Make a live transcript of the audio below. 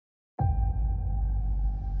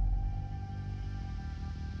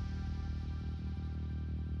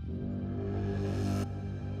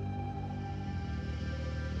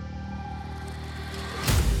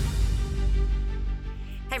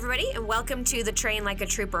everybody, and welcome to the Train Like a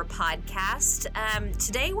Trooper podcast.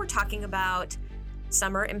 Today we're talking about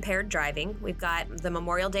summer impaired driving. We've got the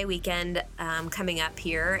Memorial Day weekend coming up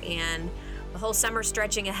here, and the whole summer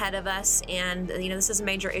stretching ahead of us, and this is a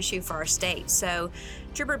major issue for our state. So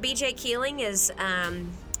Trooper BJ Keeling is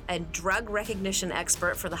a drug recognition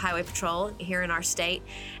expert for the Highway Patrol here in our state,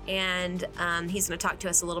 and he's going to talk to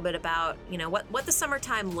us a little bit about what the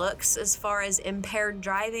summertime looks as far as impaired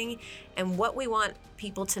driving and what we want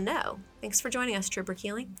people to know. Thanks for joining us, Trooper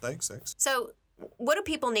Keeling. Thanks. So what do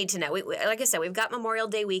people need to know? Like I said, we've got Memorial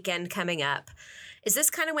Day weekend coming up. Is this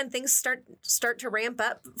kind of when things start to ramp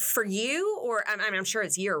up for you, or I'm sure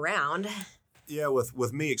it's year round? Yeah,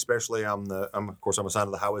 with me especially, I'm assigned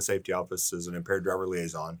to the Highway Safety Office as an impaired driver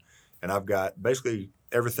liaison, and I've got basically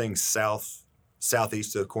everything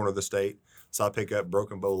southeast of the corner of the state. So I pick up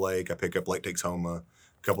Broken Bow Lake, I pick up Lake Texoma, a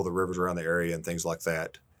couple of the rivers around the area, and things like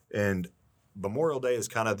that. And Memorial Day is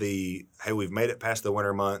kind of hey, we've made it past the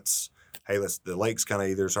winter months. Hey, the lake's kind of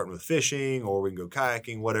either starting with fishing or we can go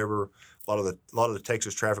kayaking, whatever. A lot of the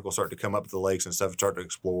Texas traffic will start to come up to the lakes and stuff and start to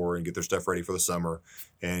explore and get their stuff ready for the summer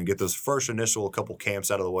and get those first initial couple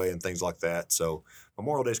camps out of the way and things like that. So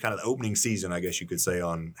Memorial Day is kind of the opening season, I guess you could say,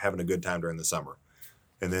 on having a good time during the summer.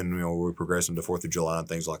 And then, we're progressing to 4th of July and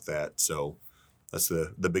things like that. So that's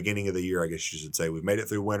the beginning of the year, I guess you should say. We've made it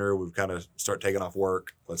through winter. We've kind of start taking off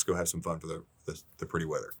work. Let's go have some fun for the pretty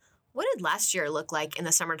weather. What did last year look like in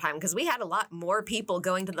the summertime? Because we had a lot more people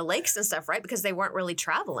going to the lakes and stuff, right? Because they weren't really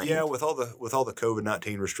traveling. Yeah, with all the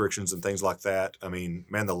COVID-19 restrictions and things like that, I mean,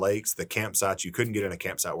 man, the lakes, the campsites, you couldn't get in a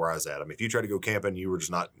campsite where I was at. I mean, if you tried to go camping, you were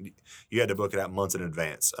just not. You had to book it out months in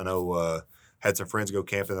advance. I know. Had some friends go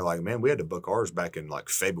camping. They're like, man, we had to book ours back in like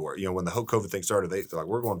February. When the whole COVID thing started, they're like,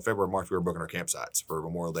 we're going February, March. We were booking our campsites for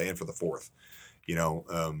Memorial Day and for the 4th.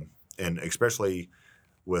 And especially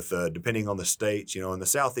with depending on the states, in the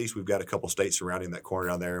southeast, we've got a couple states surrounding that corner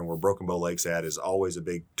down there, and where Broken Bow Lake's at is always a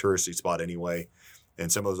big touristy spot anyway.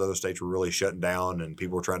 And some of those other states were really shutting down, and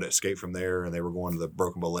people were trying to escape from there, and they were going to the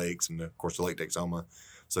Broken Bow Lakes and, of course, the Lake Texoma.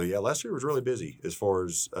 So, yeah, last year was really busy as far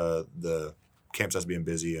as the campsites being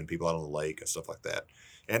busy and people out on the lake and stuff like that.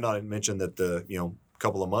 And I mentioned that the,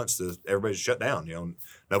 couple of months, everybody's shut down.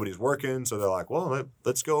 Nobody's working, so they're like, well,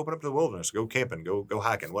 let's go open up to the wilderness, go camping, go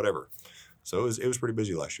hiking, whatever. So it was pretty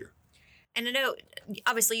busy last year. And I know,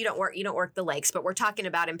 obviously, you don't work the lakes, but we're talking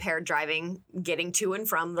about impaired driving, getting to and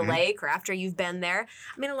from the lake or after you've been there.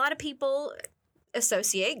 I mean, a lot of people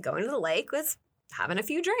associate going to the lake with having a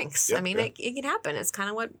few drinks. Yep, it can happen. It's kind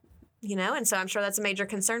of what, and so I'm sure that's a major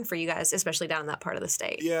concern for you guys, especially down in that part of the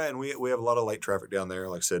state. Yeah, and we have a lot of lake traffic down there,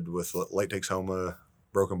 like I said, with Lake Texoma,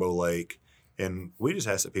 Broken Bow Lake. And we just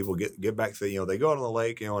ask that people get back to they go out on the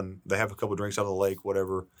lake, and they have a couple drinks out on the lake,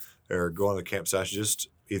 whatever, or go on the campsite. Just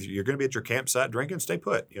if you're going to be at your campsite drinking, stay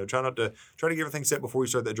put. Try to get everything set before you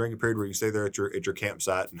start that drinking period, where you can stay there at your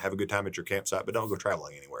campsite and have a good time at your campsite, but don't go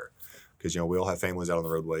traveling anywhere, because we all have families out on the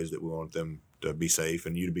roadways that we want them to be safe,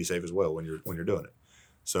 and you to be safe as well when you're doing it.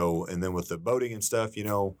 So, and then with the boating and stuff,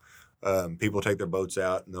 people take their boats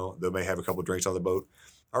out, and they may have a couple of drinks on the boat.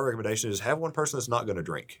 Our recommendation is have one person that's not going to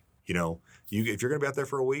drink. If you're going to be out there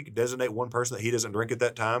for a week, designate one person that he doesn't drink at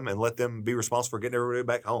that time, and let them be responsible for getting everybody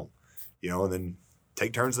back home. And then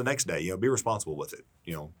take turns the next day. Be responsible with it.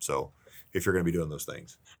 So if you're going to be doing those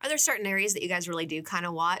things. Are there certain areas that you guys really do kind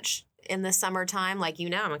of watch in the summertime? Like,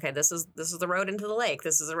 okay, this is the road into the lake.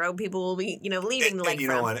 This is the road people will be, leaving the lake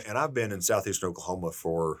from. And I've been in southeastern Oklahoma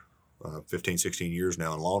for 15, 16 years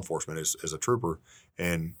now in law enforcement as a trooper.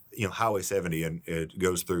 And, Highway 70, and it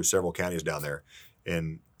goes through several counties down there.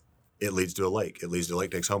 And it leads to a lake. It leads to Lake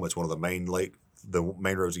Texoma. It's one of the main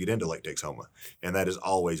roads to get into Lake Texoma. And that is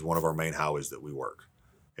always one of our main highways that we work.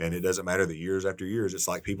 And it doesn't matter that years after years, it's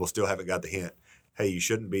like people still haven't got the hint. Hey, you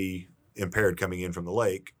shouldn't be impaired coming in from the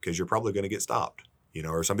lake, because you're probably going to get stopped,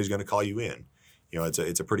 or somebody's going to call you in.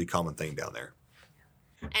 It's a pretty common thing down there.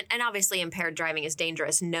 And obviously impaired driving is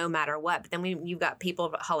dangerous no matter what. But then you've got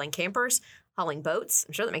people hauling campers, hauling boats.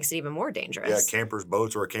 I'm sure that makes it even more dangerous. Yeah, campers,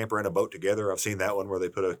 boats, or a camper and a boat together. I've seen that one where they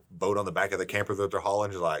put a boat on the back of the camper that they're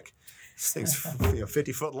hauling. You're like, this thing's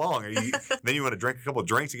 50 foot long. Then you want to drink a couple of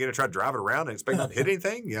drinks and try to drive it around and expect not to hit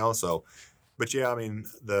anything, so. But yeah, I mean,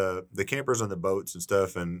 the campers and the boats and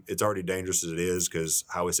stuff, and it's already dangerous as it is, because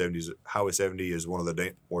Highway 70 is one of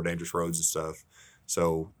the more dangerous roads and stuff.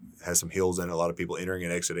 So it has some hills in it, a lot of people entering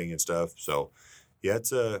and exiting and stuff. So yeah,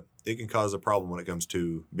 it can cause a problem when it comes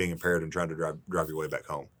to being impaired and trying to drive your way back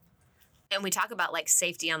home. And we talk about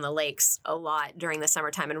safety on the lakes a lot during the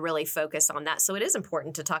summertime and really focus on that. So it is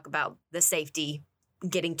important to talk about the safety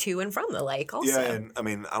getting to and from the lake also. Yeah, and I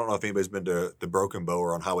mean, I don't know if anybody's been to Broken Bow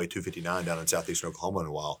or on Highway 259 down in southeastern Oklahoma in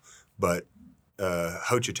a while, but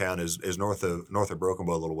Hochatown is north of Broken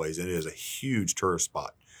Bow a little ways, and it is a huge tourist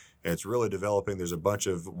spot. And it's really developing. There's a bunch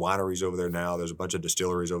of wineries over there now. There's a bunch of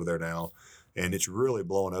distilleries over there now. And it's really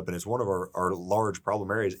blowing up. And it's one of our large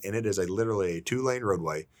problem areas. And it is literally a 2-lane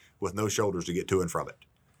roadway with no shoulders to get to and from it.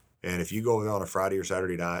 And if you go over there on a Friday or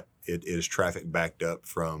Saturday night, it is traffic backed up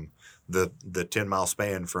from the 10-mile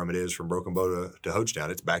span from Broken Bow to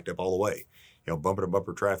Hochatown. It's backed up all the way, bumper to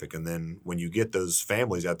bumper traffic. And then when you get those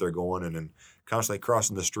families out there going and then constantly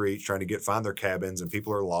crossing the streets, trying to find their cabins, and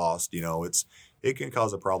people are lost, it can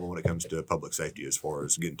cause a problem when it comes to public safety as far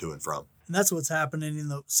as getting to and from. And that's what's happening in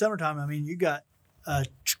the summertime. I mean, you got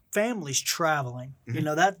families traveling.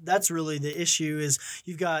 Mm-hmm. That's really the issue. Is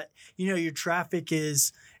you've got your traffic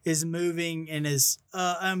is moving and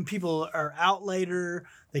people are out later.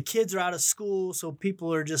 The kids are out of school, so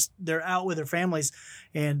people are they're out with their families,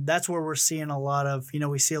 and that's where we're seeing a lot of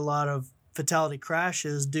we see a lot of fatality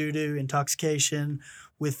crashes due to intoxication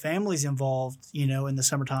with families involved, in the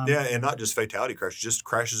summertime. Yeah, and not just fatality crashes, just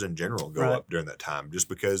crashes in general go up during that time, just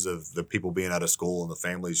because of the people being out of school and the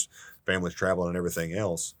families traveling and everything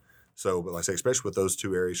else. So, but like I say, especially with those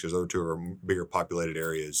two areas, because those two are bigger populated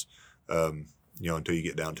areas, until you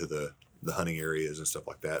get down to the hunting areas and stuff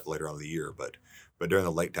like that later on in the year. But during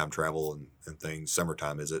the lake time travel and things,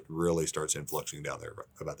 summertime it really starts influxing down there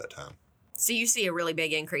about that time. So you see a really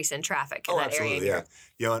big increase in traffic in that area.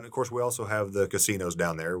 Yeah. And of course we also have the casinos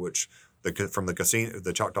down there, which from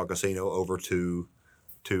the Choctaw Casino over to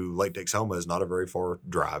Lake Texoma is not a very far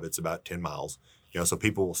drive. It's about 10 miles. So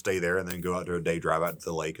people will stay there and then go out to a day drive out to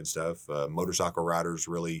the lake and stuff. Motorcycle riders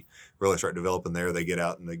really start developing there. They get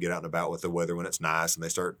out and about with the weather when it's nice, and they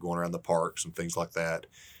start going around the parks and things like that,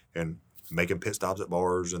 and making pit stops at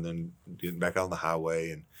bars and then getting back out on the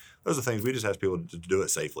highway. And those are things we just ask people to do it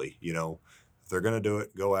safely. If they're going to do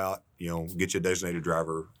it, go out, get you a designated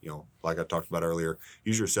driver, like I talked about earlier,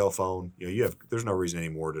 use your cell phone. There's no reason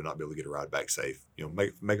anymore to not be able to get a ride back safe.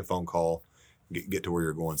 Make a phone call, get to where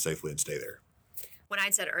you're going safely and stay there. When I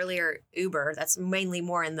said earlier Uber, that's mainly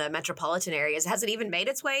more in the metropolitan areas. Has it even made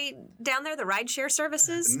its way down there, the rideshare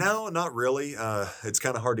services? No, not really. It's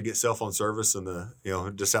kind of hard to get cell phone service in the,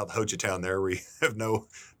 just south of Hochatown there. We have no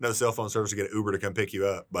cell phone service to get an Uber to come pick you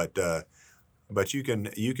up. But you can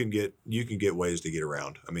get ways to get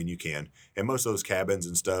around. I mean, you can. And most of those cabins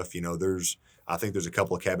and stuff, I think there's a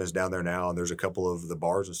couple of cabins down there now, and there's a couple of the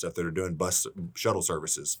bars and stuff that are doing bus shuttle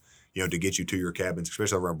services, to get you to your cabins,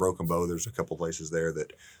 especially around Broken Bow. There's a couple of places there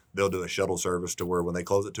that they'll do a shuttle service to where when they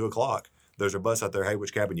close at 2:00, there's a bus out there, hey,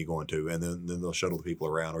 which cabin you going to? And then they'll shuttle the people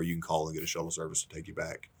around, or you can call and get a shuttle service to take you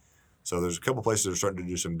back. So there's a couple of places that are starting to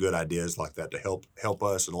do some good ideas like that to help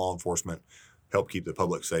us and law enforcement help keep the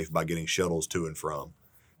public safe by getting shuttles to and from.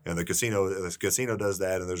 And the casino does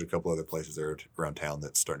that, and there's a couple other places there around town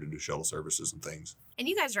that's starting to do shuttle services and things. And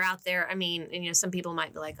you guys are out there. I mean, and, some people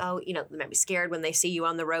might be like, oh, they might be scared when they see you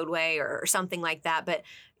on the roadway or something like that. But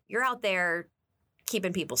you're out there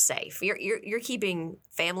keeping people safe. You're keeping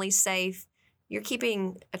families safe. You're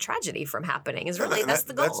keeping a tragedy from happening. That's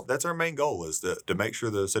the goal. That's our main goal, is to make sure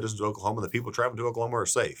the citizens of Oklahoma, the people traveling to Oklahoma, are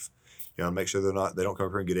safe. Make sure they don't come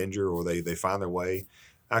up here and get injured, or they find their way.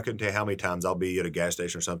 I couldn't tell you how many times I'll be at a gas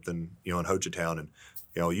station or something, in Hochatown,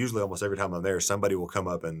 and usually almost every time I'm there, somebody will come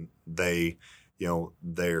up and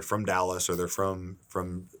they're from Dallas, or they're from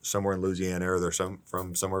somewhere in Louisiana, or they're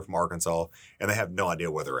from somewhere from Arkansas, and they have no idea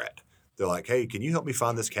where they're at. They're like, hey, can you help me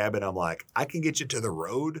find this cabin? I'm like, I can get you to the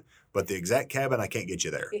road, but the exact cabin, I can't get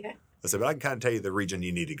you there. Yeah. I said, but I can kind of tell you the region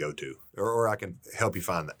you need to go to, or I can help you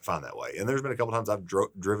find that way. And there's been a couple times I've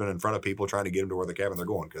driven in front of people trying to get them to where the cabin they're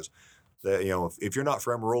going, because if you're not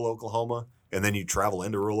from rural Oklahoma and then you travel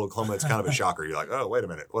into rural Oklahoma, it's kind of a shocker. You're like, oh, wait a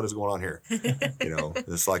minute, what is going on here?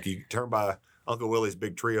 It's like you turn by Uncle Willie's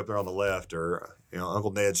big tree up there on the left, or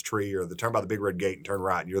Uncle Ned's tree, or turn by the big red gate and turn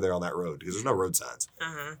right, and you're there on that road because there's no road signs.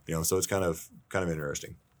 Uh-huh. So it's kind of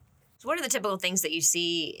interesting. So what are the typical things that you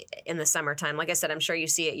see in the summertime? Like I said, I'm sure you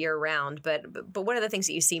see it year round, but what are the things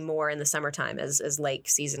that you see more in the summertime as lake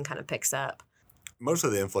season kind of picks up?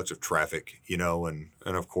 Mostly the influx of traffic, and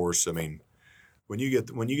of course, I mean, when you get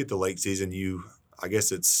the lake season, I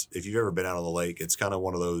guess it's, if you've ever been out on the lake, it's kind of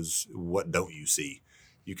one of those, what don't you see?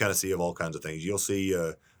 You kind of see of all kinds of things. You'll see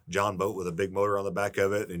a John boat with a big motor on the back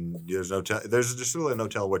of it, and there's just really no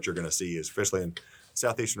telling what you're going to see, especially in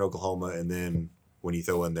southeastern Oklahoma. And then when you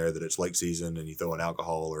throw in there that it's lake season and you throw in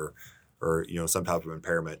alcohol or some type of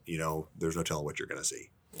impairment, there's no telling what you're going to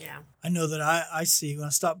see. Yeah. I know that I see when I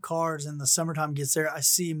stop cars and the summertime gets there, I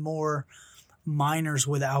see more minors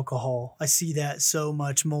with alcohol. I see that so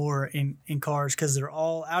much more in cars because they're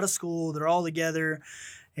all out of school, they're all together,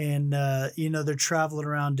 and they're traveling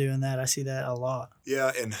around doing that. I see that a lot.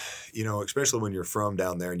 Yeah, and especially when you're from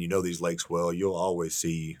down there and you know these lakes well, you'll always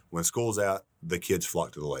see when school's out, the kids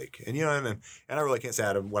flock to the lake. And and I really can't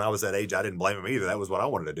say when I was that age, I didn't blame them either. That was what I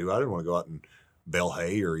wanted to do. I didn't want to go out and bale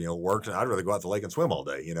hay or work. I'd rather go out to the lake and swim all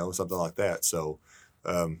day, something like that. So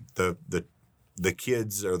the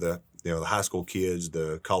kids or the high school kids,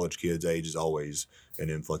 the college kids age is always an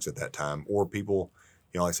influx at that time. Or people,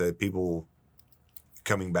 like I said, people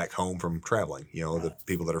coming back home from traveling, the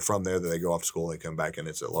people that are from there, that they go off to school, they come back, and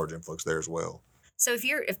it's a large influx there as well. So if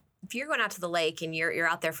you're going out to the lake and you're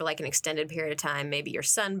out there for like an extended period of time, maybe you're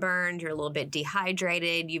sunburned, you're a little bit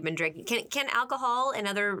dehydrated, you've been drinking. Can alcohol and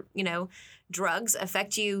other, drugs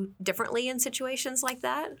affect you differently in situations like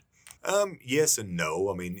that? Yes and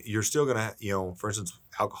no. I mean, you're still going to, for instance,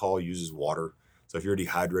 alcohol uses water. So if you're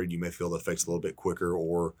dehydrated, you may feel the effects a little bit quicker,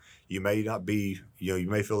 or you may not be, you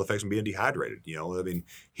may feel the effects of being dehydrated. I mean,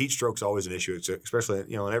 heat stroke's always an issue, especially,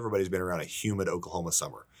 and everybody's been around a humid Oklahoma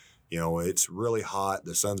summer. It's really hot.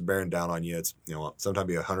 The sun's bearing down on you. It's, sometimes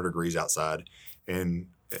be 100 degrees outside, and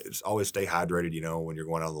it's always stay hydrated, when you're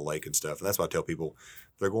going out on the lake and stuff. And that's why I tell people,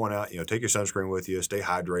 if they're going out, take your sunscreen with you, stay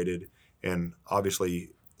hydrated, and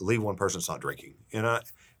obviously leave one person that's not drinking. And I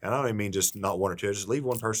don't even mean just not one or two. Just leave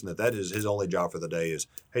one person that is his only job for the day is,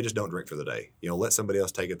 hey, just don't drink for the day. Let somebody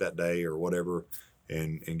else take it that day or whatever,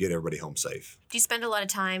 and get everybody home safe. Do you spend a lot of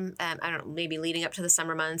time, maybe leading up to the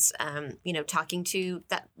summer months, talking to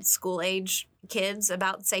that school age kids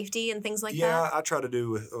about safety and things like that? Yeah, I try to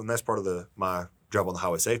do, and that's part of my job on the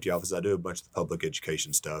Highway Safety Office. I do a bunch of the public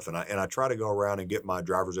education stuff, and I try to go around and get my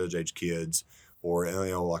driver's age kids, or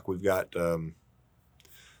like we've got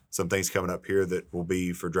some things coming up here that will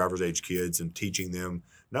be for driver's age kids, and teaching them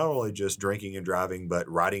not only just drinking and driving, but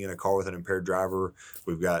riding in a car with an impaired driver.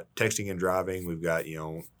 We've got texting and driving. We've got,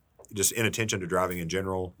 just inattention to driving in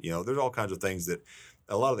general. There's all kinds of things that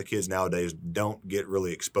a lot of the kids nowadays don't get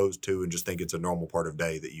really exposed to, and just think it's a normal part of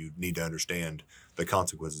day that you need to understand the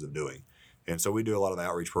consequences of doing. And so we do a lot of the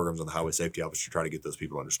outreach programs on the Highway Safety Office to try to get those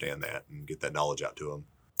people to understand that and get that knowledge out to them.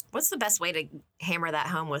 What's the best way to hammer that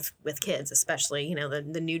home with kids, especially,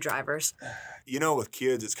 the new drivers? With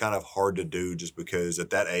kids, it's kind of hard to do just because at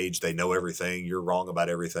that age, they know everything. You're wrong about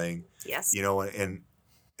everything. Yes. And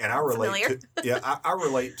I relate I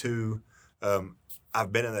relate to,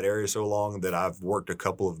 I've been in that area so long that I've worked a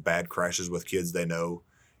couple of bad crashes with kids they know.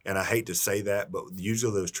 And I hate to say that, but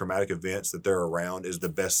usually those traumatic events that they're around is the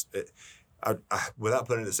best. Without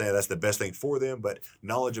putting it saying that's the best thing for them, but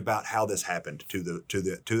knowledge about how this happened to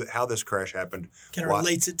how this crash happened kind of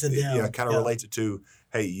relates it to them. Yeah, kind of relates it to,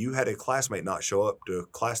 hey, you had a classmate not show up to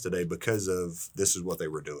class today because of this is what they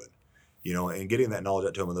were doing, and getting that knowledge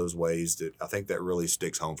out to them in those ways, that I think that really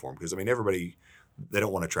sticks home for them, because everybody, they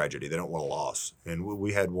don't want a tragedy, they don't want a loss, and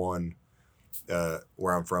we had one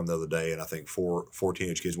where I'm from the other day, and I think four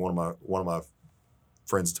teenage kids. One of my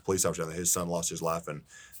friends, the police officer, his son lost his life, and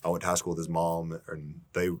I went to high school with his mom, and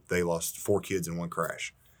they lost 4 kids in one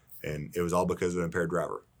crash, and it was all because of an impaired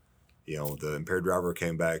driver. The impaired driver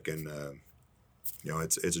came back, and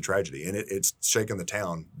it's a tragedy, and it's shaken the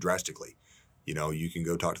town drastically. You can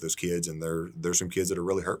go talk to those kids, and there's some kids that are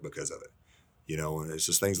really hurt because of it. And it's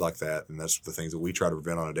just things like that, and that's the things that we try to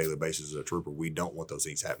prevent on a daily basis as a trooper. We don't want those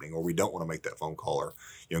things happening, or we don't want to make that phone call, or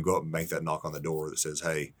go up and make that knock on the door that says,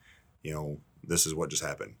 hey, this is what just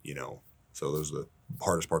happened. So those are the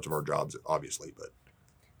hardest parts of our jobs, obviously. But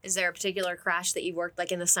is there a particular crash that you've worked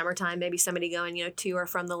like in the summertime, maybe somebody going, to or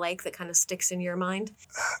from the lake, that kind of sticks in your mind?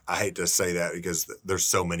 I hate to say that because there's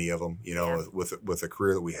so many of them, with the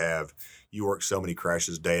career that we have, you work so many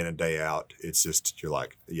crashes day in and day out. It's just, you're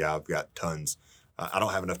like, yeah, I've got tons. I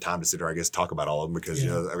don't have enough time to sit there, I guess, talk about all of them because,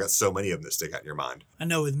 I've got so many of them that stick out in your mind. I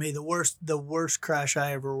know with me, the worst crash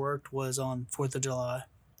I ever worked was on 4th of July.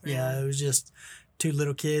 Yeah, it was just 2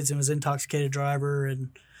 little kids, and was an intoxicated driver, and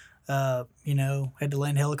had to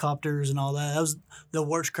land helicopters and all that. That was the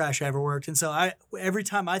worst crash I ever worked. And so every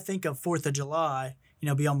time I think of 4th of July,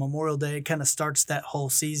 beyond Memorial Day, it kind of starts that whole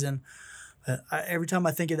season. But every time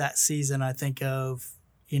I think of that season, I think of,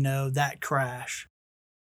 that crash.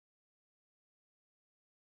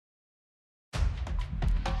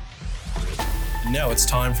 Now it's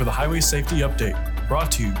time for the Highway Safety Update,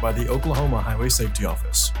 brought to you by the Oklahoma Highway Safety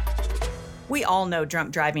Office. We all know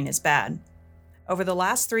drunk driving is bad. Over the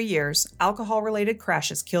last 3 years, alcohol-related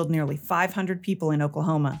crashes killed nearly 500 people in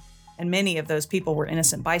Oklahoma, and many of those people were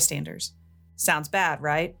innocent bystanders. Sounds bad,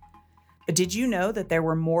 right? But did you know that there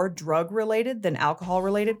were more drug-related than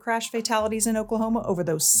alcohol-related crash fatalities in Oklahoma over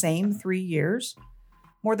those same 3 years?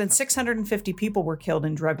 More than 650 people were killed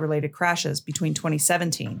in drug-related crashes between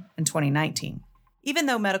 2017 and 2019. Even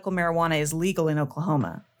though medical marijuana is legal in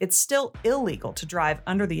Oklahoma, it's still illegal to drive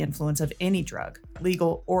under the influence of any drug,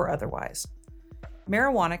 legal or otherwise.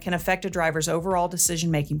 Marijuana can affect a driver's overall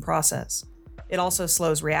decision-making process. It also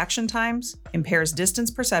slows reaction times, impairs distance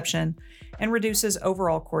perception, and reduces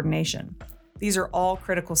overall coordination. These are all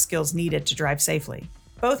critical skills needed to drive safely.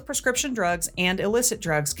 Both prescription drugs and illicit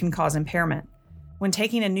drugs can cause impairment. When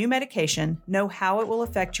taking a new medication, know how it will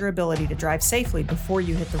affect your ability to drive safely before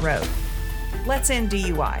you hit the road. Let's end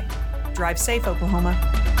DUI. Drive safe, Oklahoma.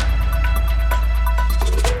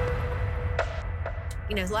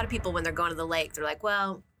 You know, a lot of people when they're going to the lake, they're like,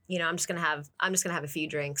 well, you know, I'm just gonna have a few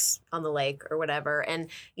drinks on the lake or whatever. And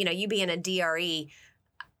you know, you being a DRE,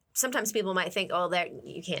 sometimes people might think, oh, that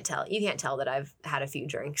you can't tell that I've had a few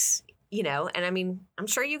drinks. You know, and I mean, I'm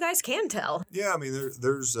sure you guys can tell. Yeah, I mean,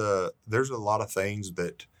 there's a lot of things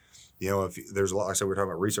that, you know, if there's a lot. Like I said, we were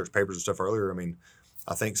talking about research papers and stuff earlier. I mean,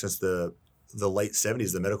 I think since the late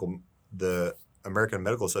 70s, the American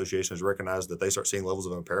Medical Association has recognized that they start seeing levels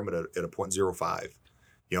of impairment at a 0.05.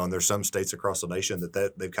 You know, and there's some states across the nation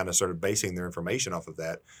that they've kind of started basing their information off of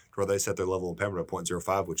that, where they set their level of impairment at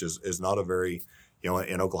 0.05, which is not a very, you know,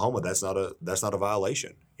 in Oklahoma, that's not a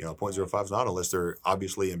violation. You know, 0.05 is not unless they're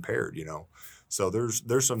obviously impaired, you know. So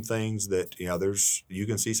there's some things that, you know, you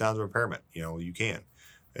can see signs of impairment, you know, you can.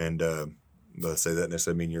 And let's say that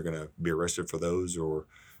necessarily mean you're going to be arrested for those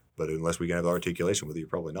but unless we can have the articulation with you,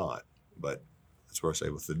 probably not. But that's where I say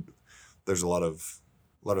there's a lot of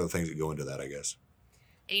the things that go into that, I guess.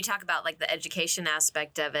 And you talk about like the education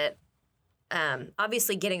aspect of it.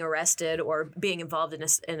 Obviously, getting arrested or being involved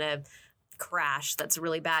in a crash that's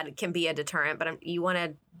really bad, it can be a deterrent. But you want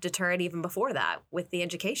to deter it even before that with the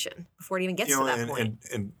education, before it even gets to that point.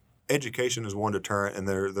 And education is one deterrent, and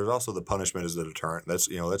there's also the punishment as the deterrent. That's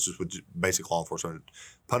just with basic law enforcement.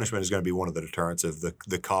 Punishment is going to be one of the deterrents of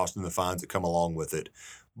the cost and the fines that come along with it.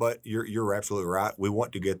 But you're absolutely right. We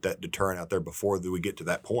want to get that deterrent out there before we get to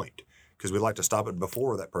that point, because we'd like to stop it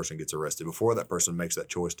before that person gets arrested, before that person makes that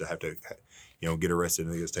choice to have to, you know, get arrested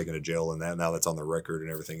and gets taken to jail, and now that's on the record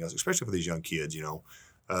and everything else, especially for these young kids, you know.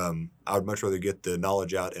 I would much rather get the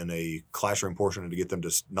knowledge out in a classroom portion and to get them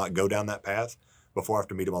to not go down that path before I have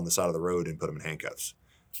to meet them on the side of the road and put them in handcuffs.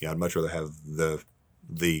 You know, I'd much rather have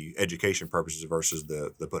the education purposes versus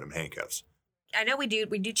the putting them in handcuffs. I know we do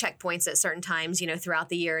checkpoints at certain times, you know, throughout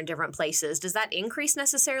the year in different places. Does that increase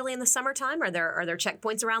necessarily in the summertime? Are there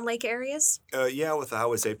checkpoints around lake areas? Yeah, with the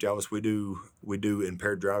Highway Safety Office, we do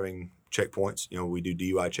impaired driving checkpoints. You know, we do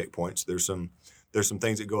DUI checkpoints. There's some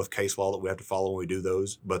things that go with case law that we have to follow when we do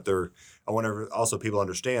those. But I want also people to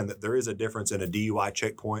understand that there is a difference in a DUI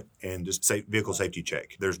checkpoint and just vehicle safety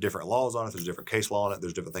check. There's different laws on it. There's different case law on it.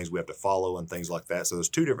 There's different things we have to follow and things like that. So there's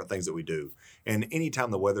two different things that we do. And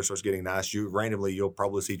anytime the weather starts getting nice, you'll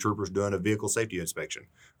probably see troopers doing a vehicle safety inspection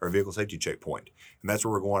or a vehicle safety checkpoint. And that's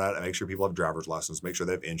where we're going out and make sure people have driver's license, make sure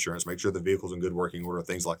they have insurance, make sure the vehicle's in good working order,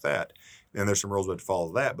 things like that. And there's some rules we have to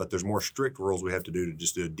follow that, but there's more strict rules we have to do to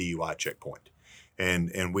just do a DUI checkpoint.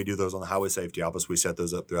 And we do those on the Highway Safety Office. We set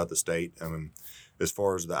those up throughout the state. As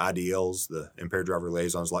far as the IDLs, the impaired driver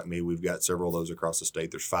liaisons like me, we've got several of those across the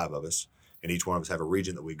state. There's 5 of us, and each one of us have a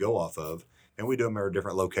region that we go off of. And we do them at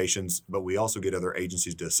different locations, but we also get other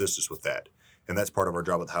agencies to assist us with that. And that's part of our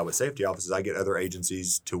job with the Highway Safety Office is I get other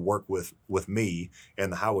agencies to work with me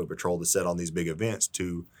and the Highway Patrol to set on these big events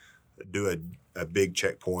to do a big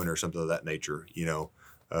checkpoint or something of that nature, you know.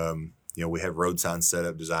 You know, we have road signs set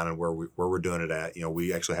up, designing where we're doing it at. You know,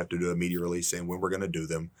 we actually have to do a media release saying when we're going to do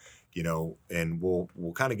them, you know, and we'll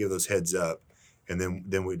kind of give those heads up, and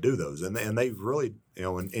then we do those. And they really, you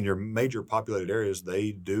know, in your major populated areas,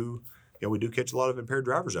 they do, you know, we do catch a lot of impaired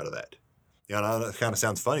drivers out of that. You know, I know it kind of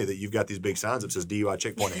sounds funny that you've got these big signs that says DUI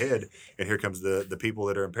checkpoint ahead, and here comes the people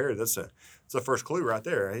that are impaired. That's the first clue right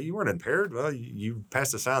there. Hey, you weren't impaired. Well, you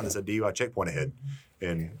passed a sign that said DUI checkpoint ahead,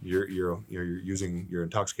 and you're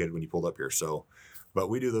intoxicated when you pulled up here. So, but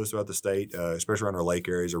we do those throughout the state, especially around our lake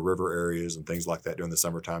areas or river areas and things like that during the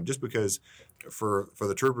summertime. Just because for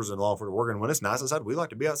the troopers and law enforcement working when it's nice outside, we like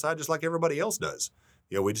to be outside just like everybody else does.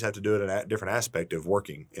 You know, we just have to do it in a different aspect of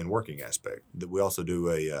working aspect. We also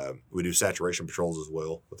do we do saturation patrols as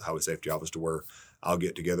well with the Highway Safety Office, to where I'll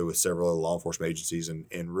get together with several other law enforcement agencies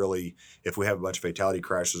and really, if we have a bunch of fatality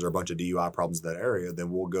crashes or a bunch of DUI problems in that area,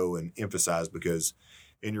 then we'll go and emphasize, because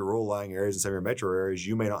in your rural lying areas and some of your metro areas,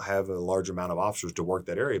 you may not have a large amount of officers to work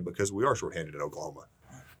that area because we are shorthanded in Oklahoma.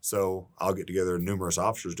 So I'll get together numerous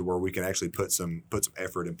officers to where we can actually put some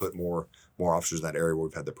effort and put more officers in that area where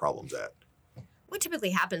we've had the problems at. What typically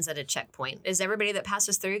happens at a checkpoint? Is everybody that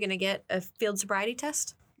passes through going to get a field sobriety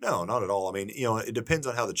test? No, not at all. I mean, it depends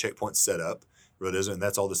on how the checkpoint's set up. It really doesn't. And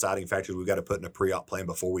that's all deciding factors we've got to put in a pre-op plan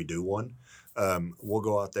before we do one. We'll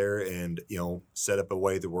go out there and, set up a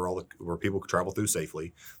way that where people can travel through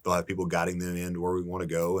safely. They'll have people guiding them in to where we want to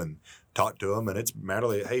go and talk to them. And it's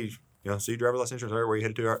merely, hey, see driver's license, where you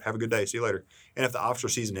headed to, have a good day, see you later. And if the officer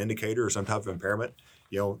sees an indicator or some type of impairment,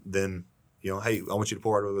 then, hey, I want you to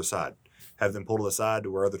pull right over the side. Have them pull to the side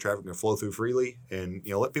to where other traffic can flow through freely, and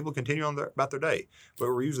let people continue on about their day. But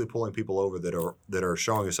we're usually pulling people over that are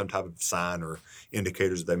showing us some type of sign or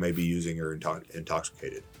indicators that they may be using or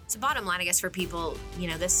intoxicated. So bottom line, I guess, for people,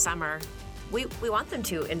 this summer, we want them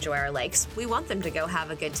to enjoy our lakes. We want them to go have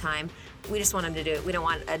a good time. We just want them to do it. We don't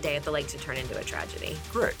want a day at the lake to turn into a tragedy.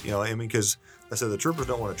 Correct. Because I said the troopers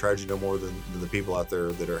don't want a tragedy no more than the people out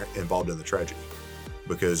there that are involved in the tragedy.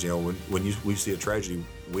 Because when we see a tragedy,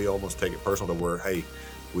 we almost take it personal to where, hey,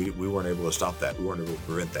 we weren't able to stop that. We weren't able to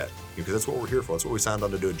prevent that. Because that's what we're here for. That's what we signed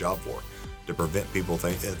on to do a job for, to prevent people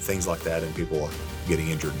things like that and people getting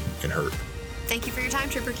injured and hurt. Thank you for your time,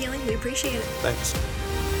 Trooper Keeling. We appreciate it. Thanks.